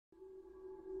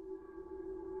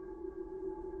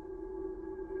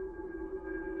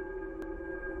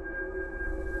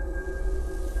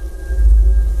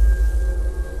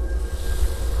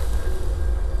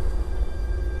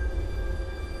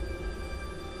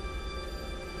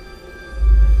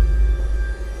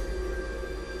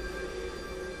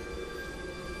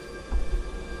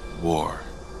War.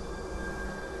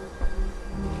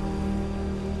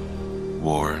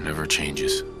 War never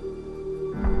changes.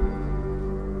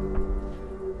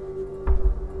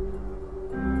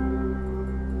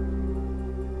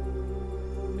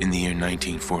 In the year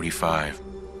 1945,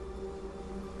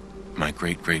 my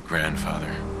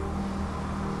great-great-grandfather,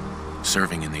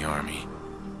 serving in the army,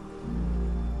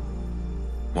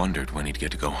 wondered when he'd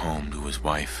get to go home to his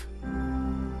wife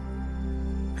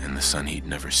and the son he'd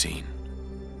never seen.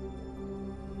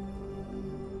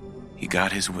 He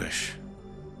got his wish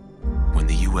when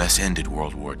the U.S. ended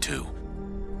World War II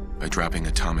by dropping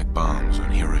atomic bombs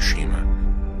on Hiroshima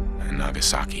and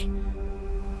Nagasaki.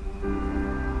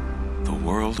 The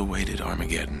world awaited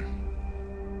Armageddon.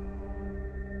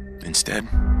 Instead,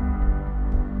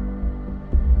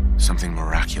 something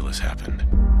miraculous happened.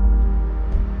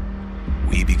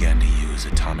 We began to use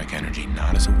atomic energy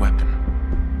not as a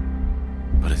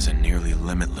weapon, but as a nearly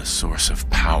limitless source of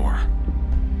power.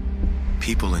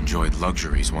 People enjoyed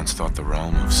luxuries once thought the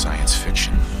realm of science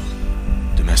fiction.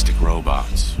 Domestic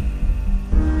robots,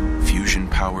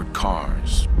 fusion-powered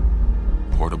cars,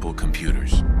 portable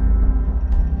computers.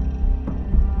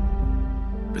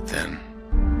 But then,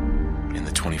 in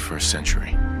the 21st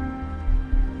century,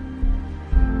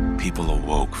 people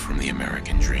awoke from the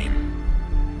American dream.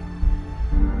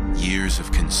 Years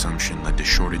of consumption led to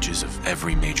shortages of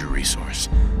every major resource.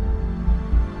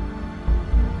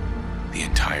 The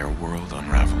entire world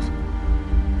unraveled.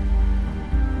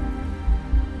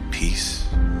 Peace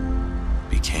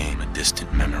became a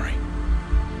distant memory.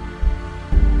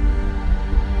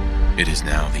 It is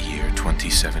now the year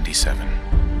 2077.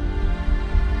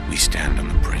 We stand on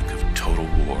the brink of total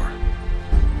war.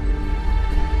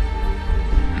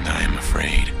 And I am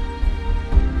afraid.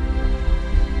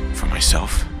 For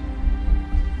myself,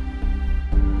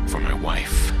 for my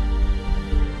wife,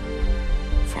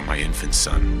 for my infant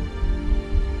son.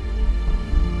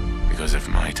 Because if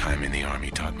my time in the army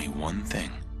taught me one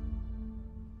thing,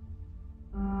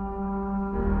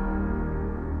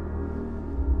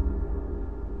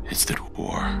 it's that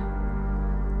war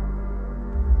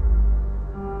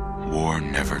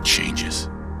never changes.